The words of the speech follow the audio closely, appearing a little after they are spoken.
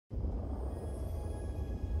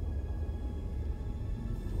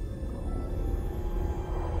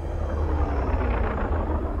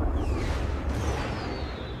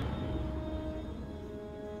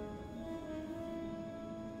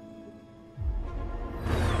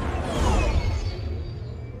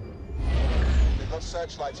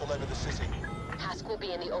searchlights all over the city. Hask will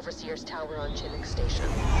be in the Overseer's tower on Chinook Station.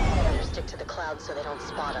 Better stick to the clouds so they don't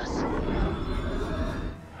spot us.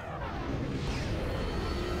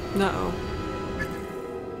 Uh-oh.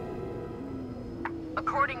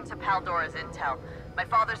 According to Paldora's intel, my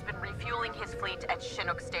father's been refueling his fleet at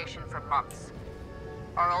Chinook Station for months.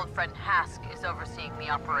 Our old friend Hask is overseeing the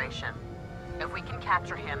operation. If we can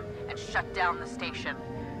capture him and shut down the station,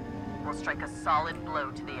 we'll strike a solid blow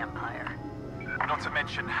to the Empire. Not to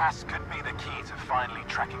mention, Hask could be the key to finally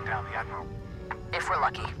tracking down the Admiral. If we're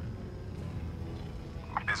lucky.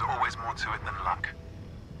 There's always more to it than luck.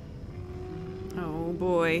 Oh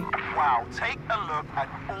boy. Wow, take a look at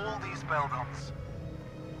all these Beldons.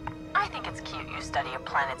 I think it's cute you study a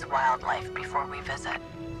planet's wildlife before we visit.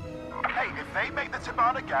 Hey, if they make the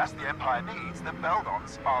Tabana gas the Empire needs, the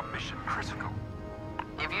Beldons are mission critical.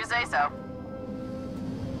 If you say so.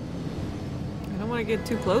 I don't want to get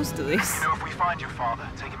too close to these. You know, if we find your father,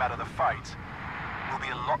 take him out of the fight, we'll be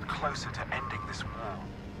a lot closer to ending this war.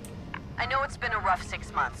 I know it's been a rough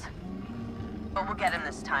 6 months, but we'll get him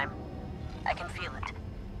this time. I can feel it.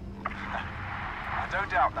 I don't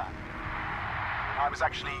doubt that. I was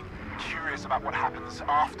actually curious about what happens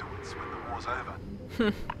afterwards when the war's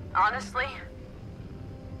over. Honestly,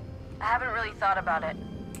 I haven't really thought about it.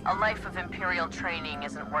 A life of Imperial training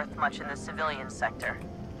isn't worth much in the civilian sector.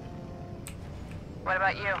 What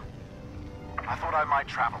about you? I thought I might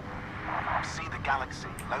travel. See the galaxy,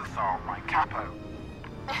 Lothal, my capo.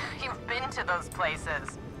 You've been to those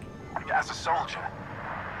places. As a soldier,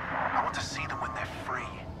 I want to see them when they're free.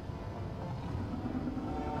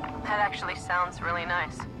 That actually sounds really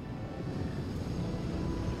nice.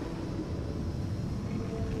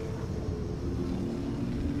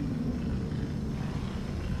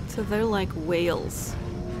 So they're like whales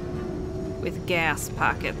with gas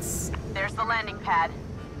pockets. There's the landing pad.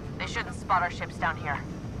 They shouldn't spot our ships down here.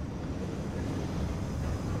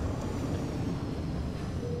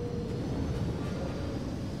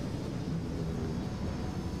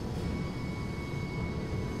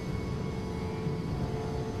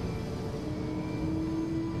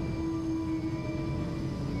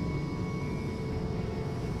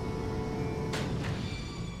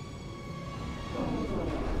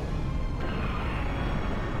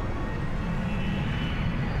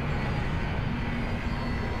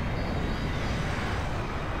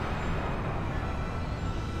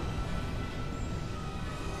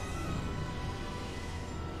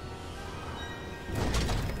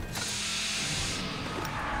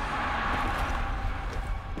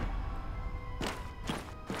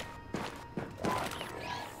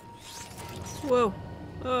 Whoa.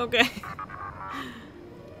 Okay.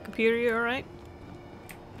 Computer, you alright?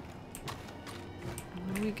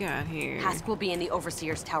 What do we got here? Hask will be in the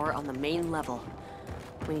Overseer's tower on the main level.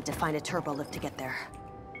 We need to find a turbo lift to get there.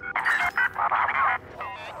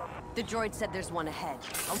 The droid said there's one ahead.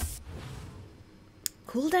 Oh.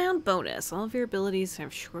 Cooldown bonus. All of your abilities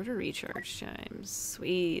have shorter recharge times.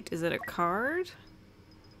 Sweet. Is it a card?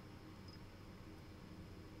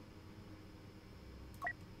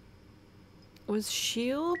 Was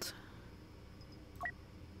shield?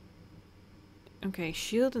 Okay,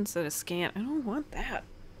 shield instead of scan. I don't want that.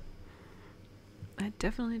 I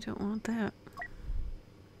definitely don't want that.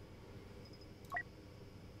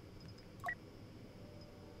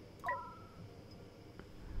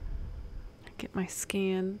 Get my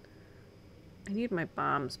scan. I need my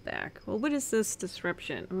bombs back. Well, what is this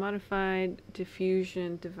disruption? A modified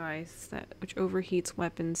diffusion device which overheats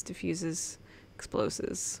weapons, diffuses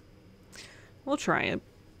explosives. We'll try it.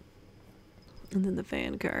 And then the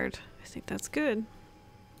Vanguard. I think that's good.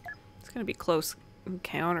 It's gonna be close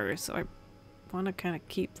encounters, so I want to kind of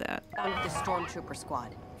keep that. Found the stormtrooper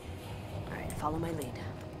squad. All right, follow my lead.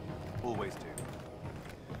 Always do.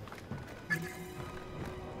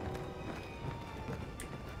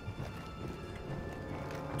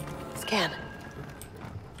 Scan.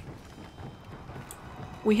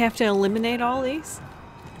 We have to eliminate all these?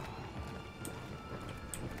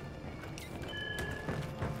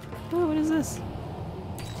 Oh, what is this?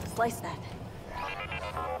 Slice that.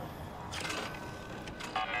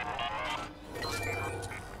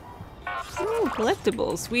 Ooh,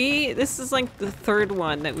 collectibles. This is like the third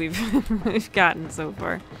one that we've we've gotten so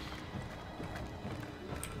far.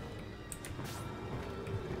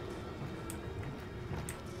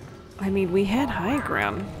 I mean, we had high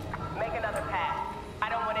ground. Make another pass. I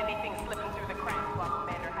don't want anything slipping through the cracks while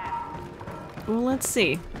Commander has. Well, let's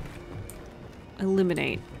see.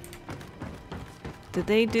 Eliminate. Did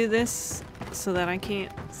they do this so that I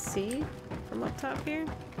can't see from up top here?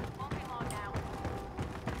 Won't be long now.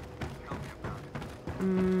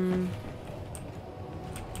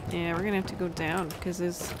 Yeah, we're gonna have to go down because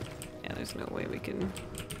there's no way we can.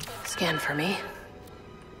 Scan for me.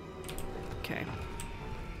 Okay.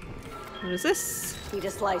 What is this? Need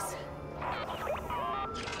a slice.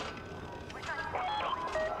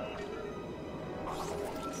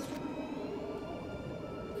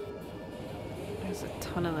 There's a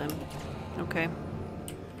ton of them. Okay.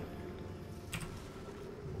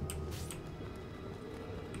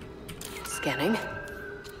 Scanning.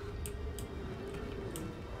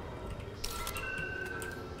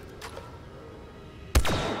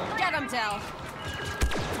 Get him, Del.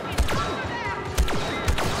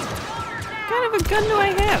 What kind of a gun do I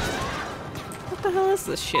have? What the hell is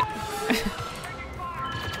this shit? Oh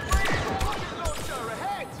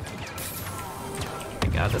my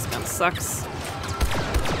god, this gun sucks.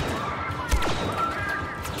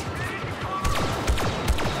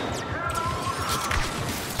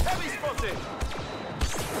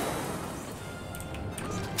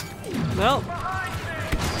 Well.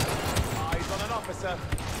 Eyes on an officer.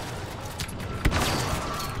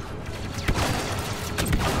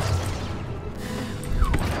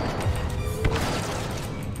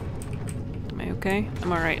 Am I okay?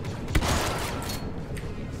 I'm alright.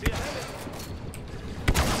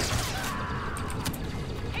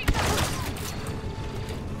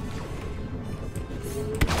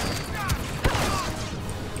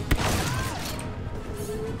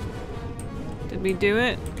 Did we do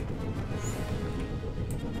it?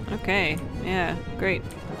 Okay, yeah, great.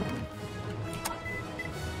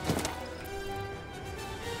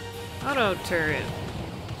 Auto turret.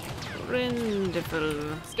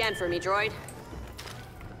 Wonderful. Scan for me, droid.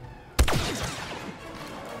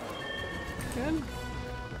 Good.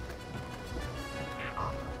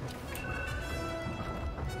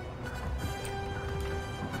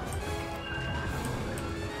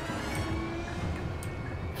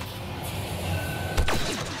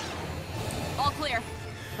 All clear.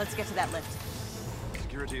 Let's get to that lift.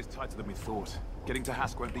 Security is tighter than we thought. Getting to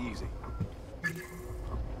Hask won't be easy.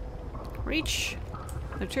 Reach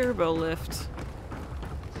the turbo lift.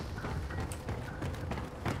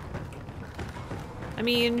 I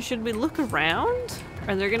mean, should we look around?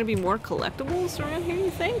 Are there gonna be more collectibles around here, you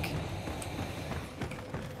think?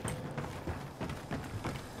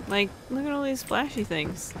 Like, look at all these flashy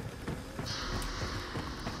things.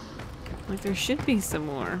 Like, there should be some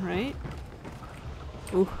more, right?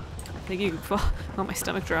 Ooh, I think you can fall. Oh, my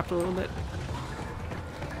stomach dropped a little bit.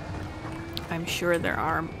 I'm sure there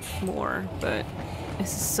are more, but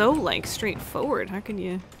this is so, like, straightforward. How can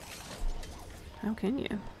you? I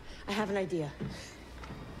have an idea.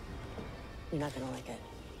 You're not gonna like it.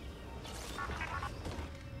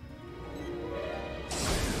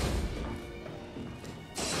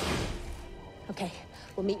 Okay,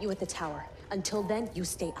 we'll meet you at the tower. Until then, you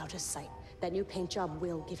stay out of sight. That new paint job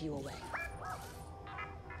will give you away.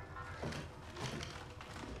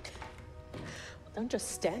 Don't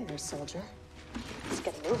just stand there, soldier. Let's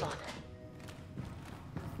get a move on.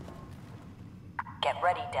 Get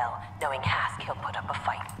ready, Del. Knowing Hask, he'll put up a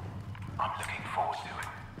fight. I'm looking forward to it.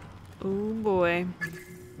 Oh boy.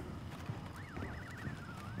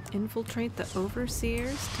 Infiltrate the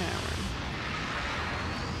Overseer's tower.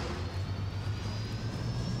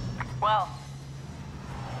 Well,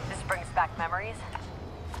 this brings back memories.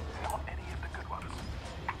 Not any of the good ones.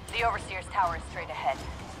 The Overseer's tower is straight ahead.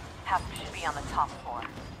 Hask should be on the top floor.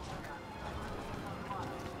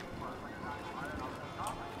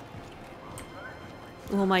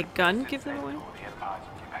 Will my gun give them away? The Empire's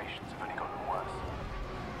occupations have only gotten worse.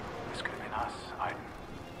 This could have been us.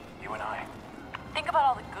 You and I. Think about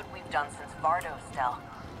all the good we've done since Vardos, Del.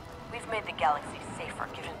 We've made the galaxy safer,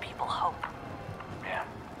 given people hope. Yeah.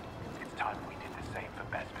 It's time we did the same for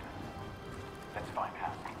Bespin. Let's find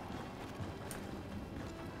Hask.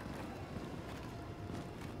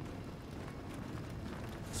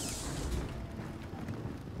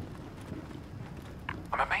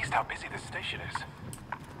 I'm amazed how busy this station is.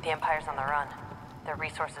 The Empire's on the run. Their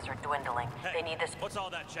resources are dwindling. They need this. What's all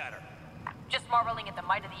that chatter? Just marveling at the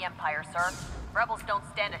might of the Empire, sir. Rebels don't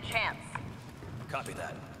stand a chance. Copy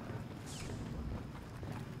that.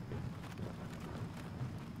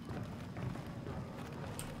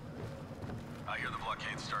 I hear the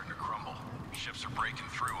blockade's starting to crumble. Ships are breaking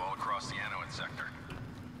through all across the Anoan sector.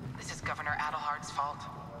 This is Governor Adelhard's fault.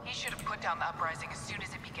 He should have put down the uprising as soon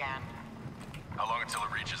as it began. How long until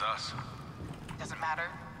it reaches us? Doesn't matter.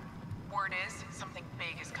 Word is, something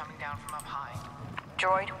big is coming down from up high.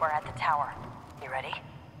 Droid, we're at the tower. You ready?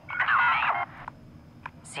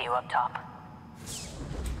 See you up top.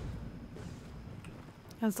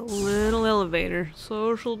 Has a little elevator.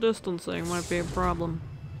 Social distancing might be a problem.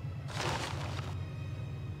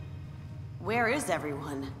 Where is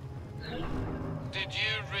everyone? Did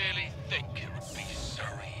you really think it would be so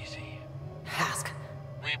easy? Hask.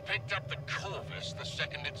 We picked up the Corvus the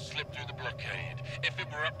second it slipped through the blockade. If it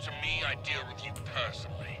were up to me, I'd deal with you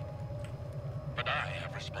personally. But I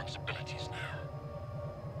have responsibilities now.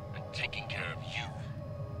 And taking care of you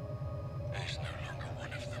is no longer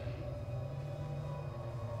one of them.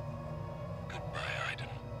 Goodbye, Aiden.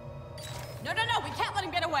 No, we can't let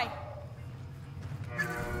him get away.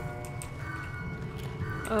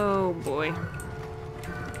 Oh boy.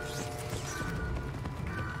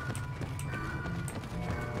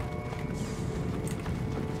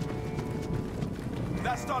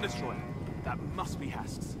 That Star Destroyer. That must be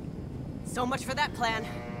Hask's. So much for that plan.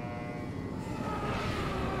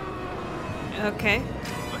 Okay.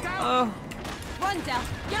 Look out! Oh. Run, Del.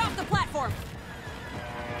 Get off the platform.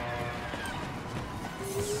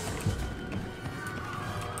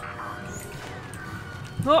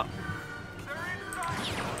 Oh.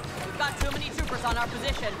 We've got too many troopers on our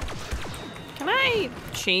position. Can I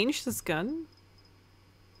change this gun?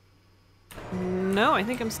 No, I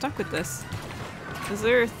think I'm stuck with this. Is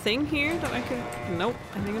there a thing here that I could... Nope,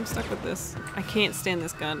 I think I'm stuck with this. I can't stand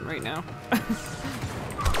this gun right now. Hey!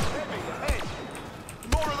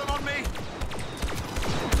 More of them on me!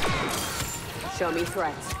 Show me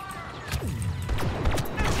threats.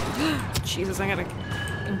 Jesus, I gotta...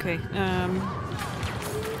 Okay,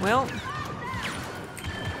 well...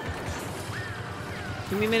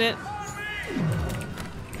 Give me a minute.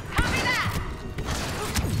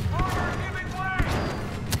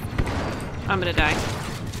 I'm gonna die.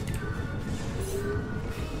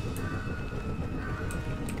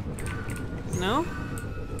 No?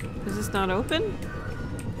 Is this not open?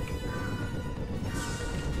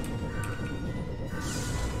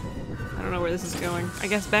 I don't know where this is going. I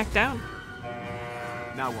guess back down.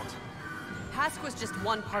 Now what? Hask was just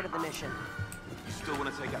one part of the mission. You still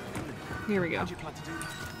want to take out the building? Here we go. How do you plan to do that?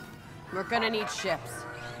 We're gonna need ships.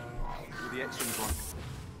 With the X-wings on.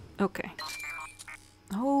 Okay.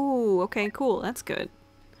 Oh, okay, cool. That's good.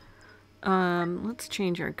 Let's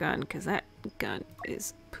change our gun, because that gun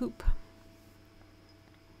is poop.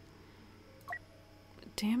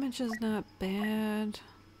 Damage is not bad.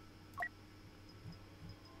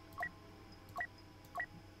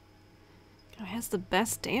 It has the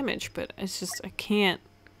best damage, but it's just, I can't.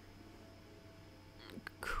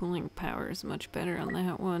 Cooling power is much better on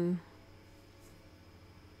that one.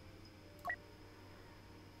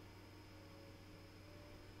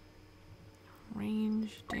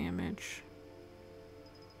 Range, damage.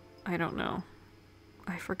 I don't know.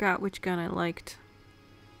 I forgot which gun I liked.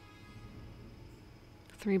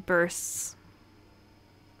 3 bursts.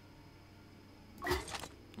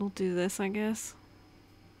 We'll do this, I guess.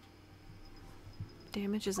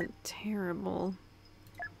 Damage isn't terrible.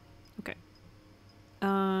 Okay.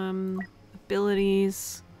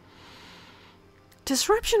 Abilities.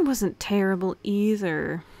 Disruption wasn't terrible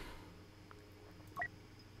either.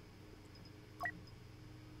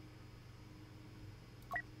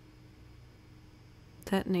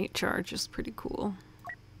 Detonate charge is pretty cool.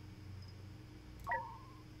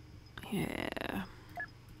 Yeah.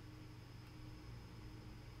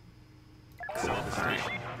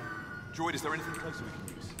 Droid, is there anything closer we can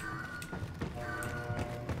use?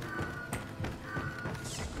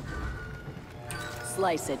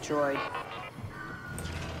 Slice it, droid.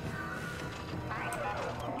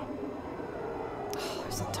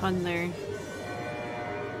 There's a ton there.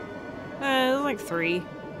 There's like 3,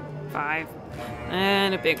 5,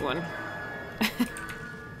 and a big one.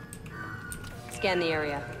 Scan the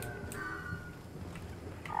area.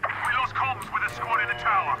 We lost comms with a squad in the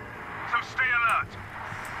tower, so stay alert.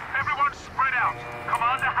 Everyone spread out.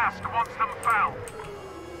 Commander Hask wants them found.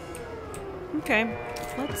 Okay,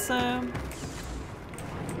 let's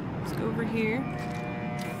go over here.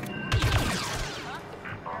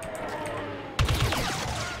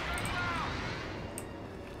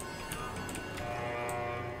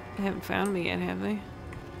 They haven't found me yet, have they?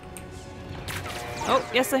 Oh,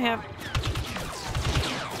 yes they have.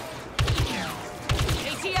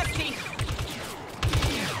 ATST.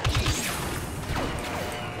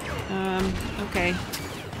 Okay.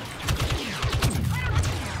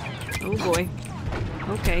 Oh boy.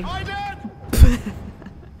 Okay.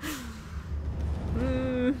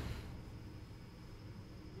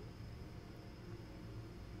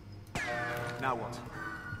 Now what?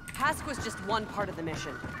 Hask was just one part of the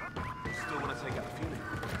mission. You still want to take out the fueling?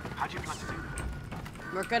 How do you plan to do that?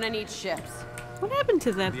 We're gonna need ships. What happened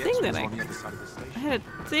to that The thing that X-wings on the other side of the I station. had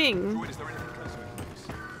a thing? Droid, is there anything closer we can use?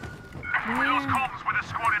 Where? comms with a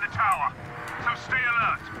squad in the tower, so so stay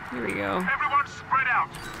alert. Here we go. Everyone spread out.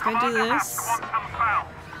 Can I do Commander this? Hask wants them found.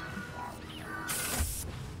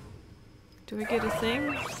 Do I get a thing?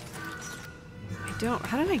 I don't.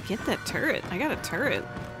 How did I get that turret? I got a turret.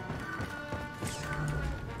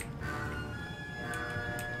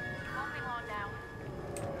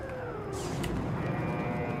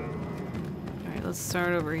 Alright, let's start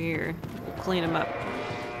over here. We'll clean them up.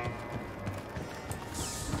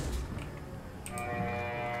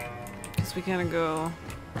 Guess we gotta go.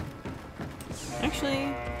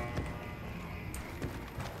 Actually.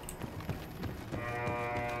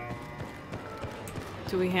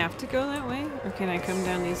 Do we have to go that way? Or can I come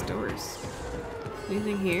down these doors?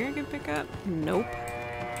 Anything here I can pick up? Nope.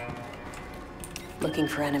 Looking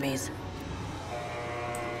for enemies.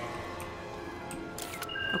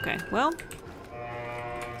 Okay, well.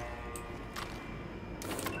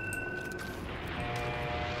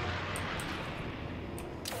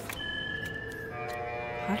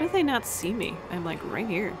 How do they not see me? I'm like right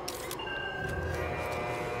here.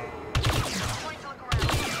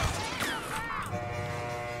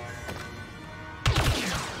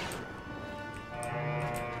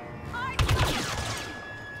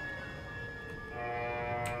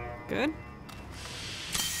 Good.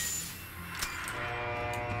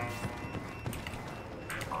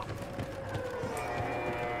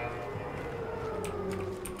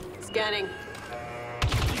 Scanning.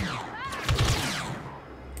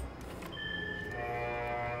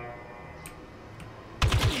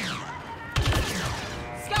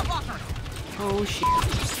 Oh shit.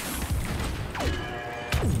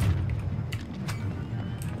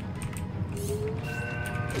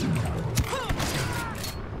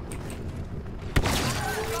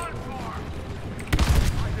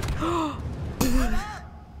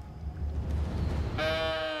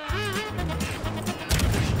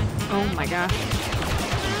 Oh my gosh.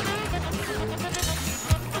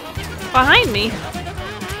 Behind me?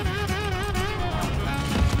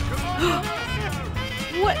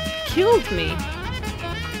 What killed me?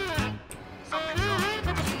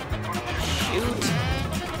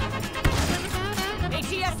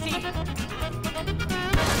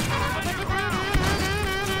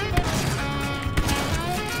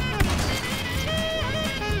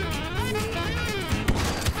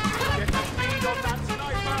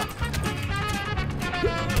 Shoot.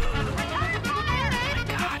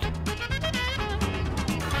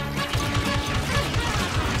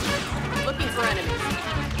 Looking for enemies.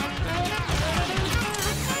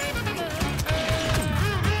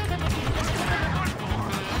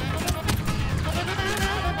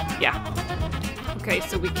 Yeah. Okay,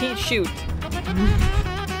 so we can't shoot.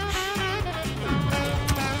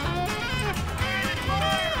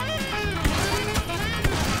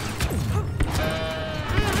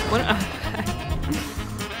 What?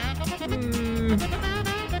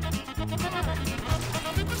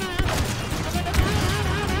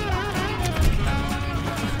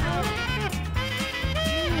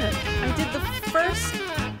 I did the first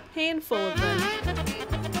handful of them.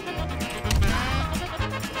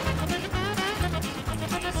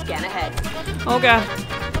 Scan ahead. Oh god.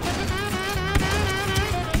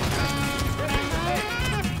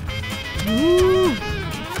 Ooh.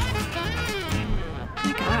 Oh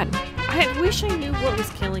my god. I wish I knew what was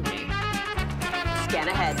killing me. Scan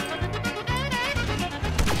ahead.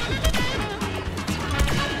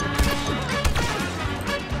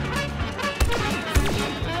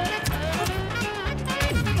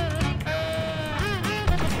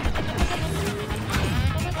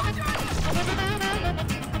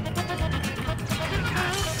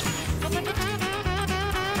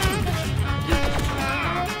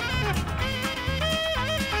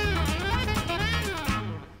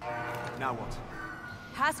 Now what?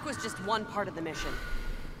 Hask was just one part of the mission.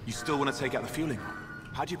 You still want to take out the fueling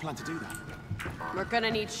arm? How do you plan to do that? We're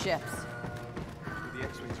gonna need ships. The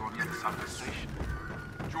X-wings are on the other side of the station.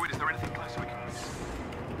 Droid, is there anything closer we can use?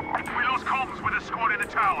 We lost comms with a squad in the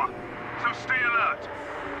tower, so stay alert.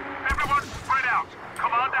 Everyone spread out.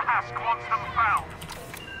 Commander Hask wants them found.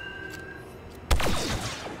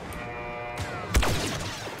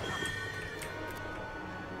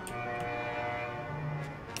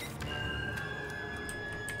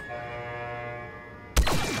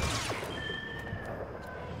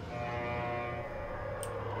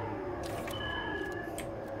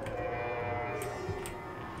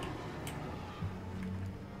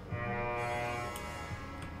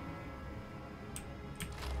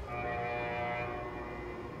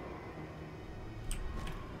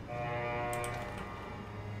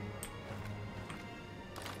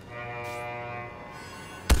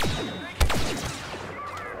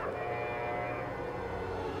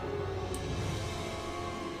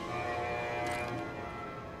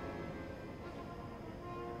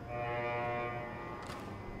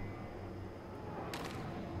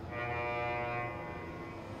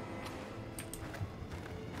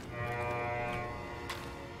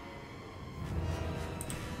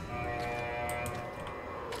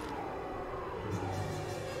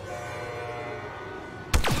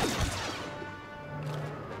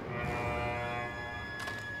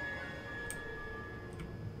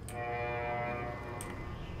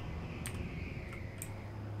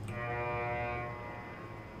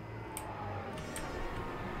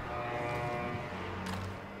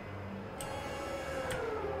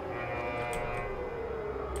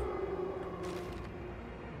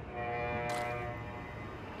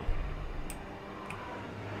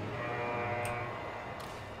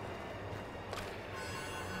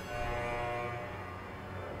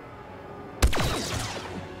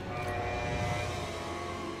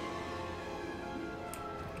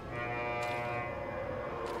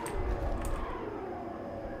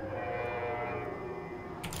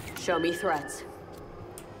 Show me threats.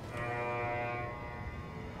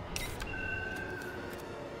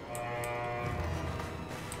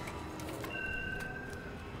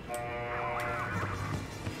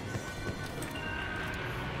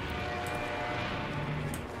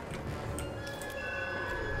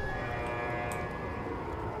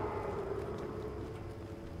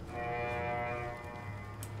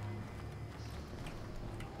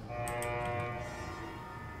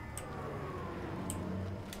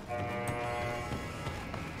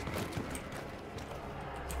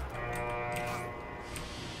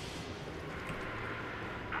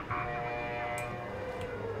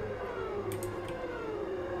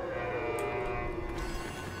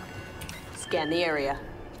 Scan the area.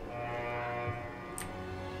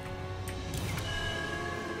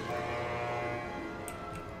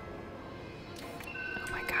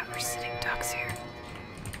 Oh my god, we're sitting ducks here.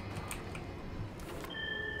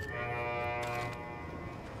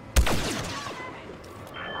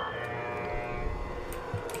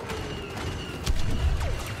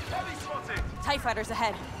 Heavy spotted! TIE fighters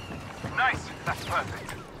ahead. Nice, that's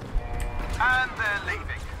perfect. And they're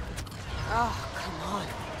leaving. Oh, come on.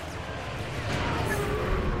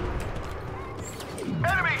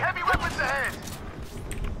 Enemy heavy weapons ahead!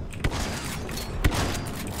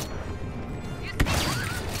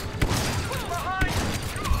 Behind!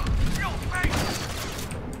 Your face!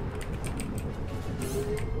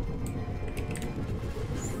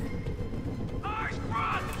 Nice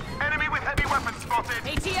run! Enemy with heavy weapons spotted!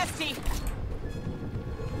 ATST!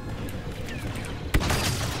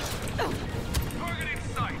 Target in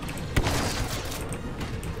sight!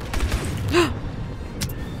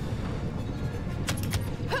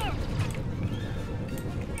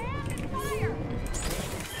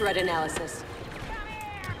 Threat analysis.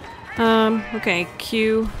 Okay,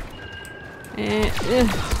 Q.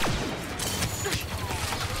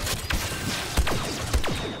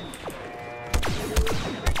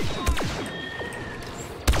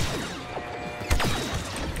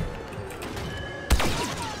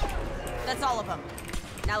 That's all of them.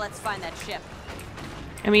 Now let's find that ship.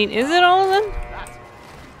 I mean, is it all of them?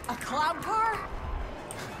 A cloud car?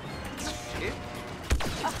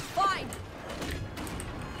 Fine.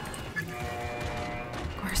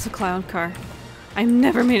 Where's the cloud car? I've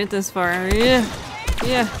never made it this far. Yeah.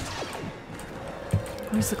 Yeah.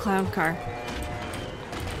 Where's the cloud car?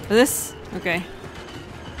 This? Okay.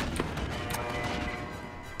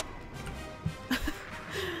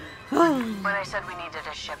 When I said we needed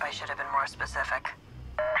a ship, I should have been more specific.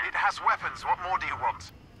 It has weapons. What more do you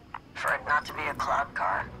want? For it not to be a cloud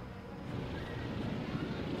car.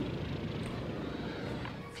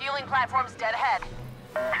 Fueling platform's dead ahead.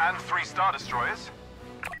 And 3 Star Destroyers.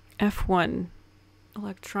 F1.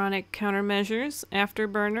 Electronic countermeasures.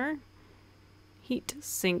 Afterburner. Heat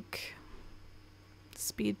sink.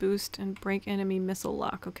 Speed boost and break enemy missile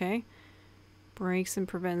lock. Okay. Breaks and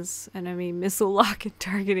prevents enemy missile lock and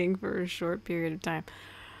targeting for a short period of time.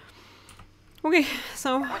 Okay,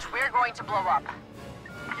 so... Which we're going to blow up.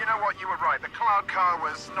 You know what? You were right. The cloud car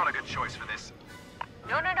was not a good choice for this.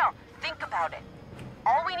 No. Think about it.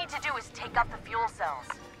 All we need to do is take out the fuel cells.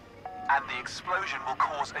 And the explosion will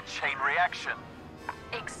cause a chain reaction.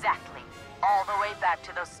 Exactly. All the way back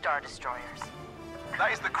to those Star Destroyers.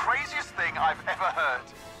 That is the craziest thing I've ever heard.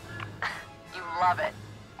 You love it.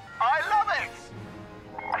 I love it!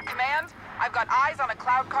 Command, I've got eyes on a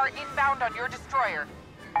cloud car inbound on your destroyer.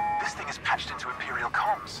 This thing is patched into Imperial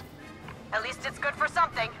comms. At least it's good for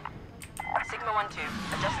something. Sigma 1-2,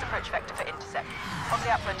 adjust approach vector for intercept. On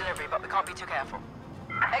the out for delivery, but we can't be too careful.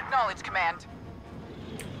 Acknowledge, Command.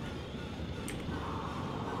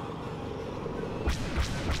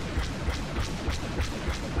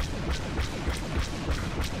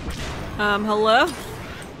 Hello?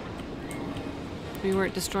 We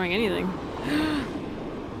weren't destroying anything.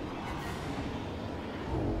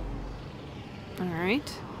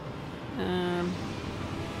 Alright.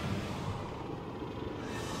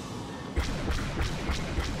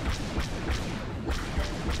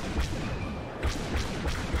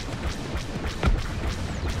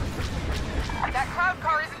 That cloud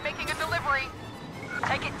car isn't making a delivery.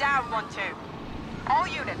 Take it down, 1-2. All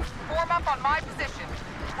units, form up on my position.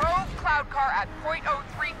 Rogue cloud car at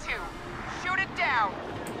 .032. Shoot it down.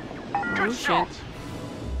 Good Oh, shot! shit.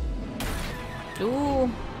 Ooh.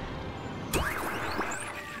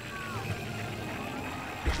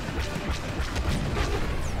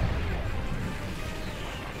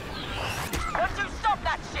 Stop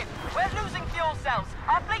that ship! We're losing fuel cells!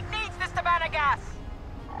 Our fleet needs this Savannah gas!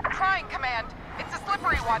 Trying, Command. It's a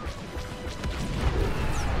slippery one.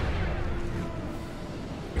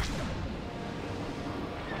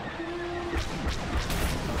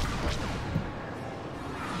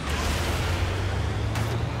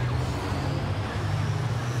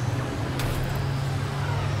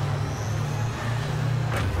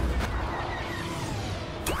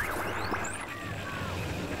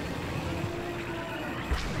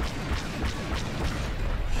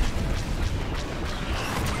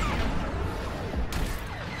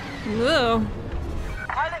 Whoa.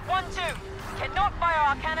 Pilot 1-2, cannot fire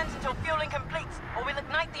our cannons until fueling completes, or we'll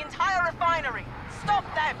ignite the entire refinery. Stop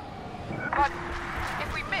them! But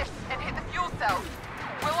if we miss and hit the fuel cells,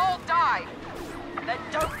 we'll all die. Then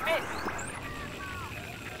don't miss.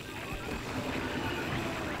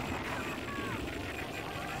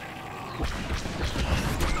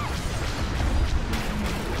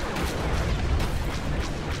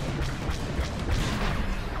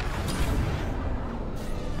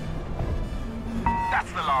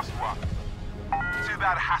 That's the last one. Too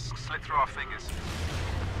bad Hask slipped through our fingers.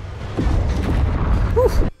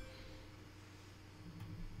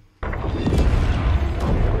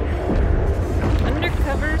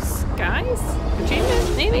 Undercover skies?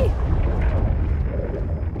 Virginia, maybe?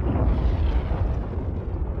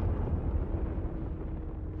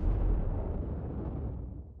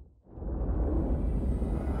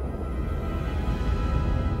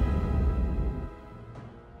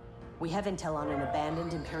 We have intel on an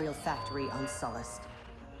abandoned Imperial factory on Sullust.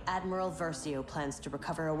 Admiral Versio plans to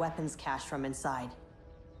recover a weapons cache from inside.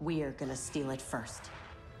 We're gonna steal it first.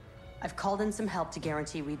 I've called in some help to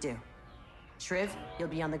guarantee we do. Shriv, you'll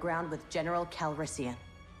be on the ground with General Calrissian.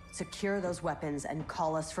 Secure those weapons and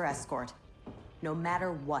call us for escort. No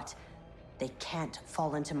matter what, they can't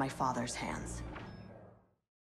fall into my father's hands.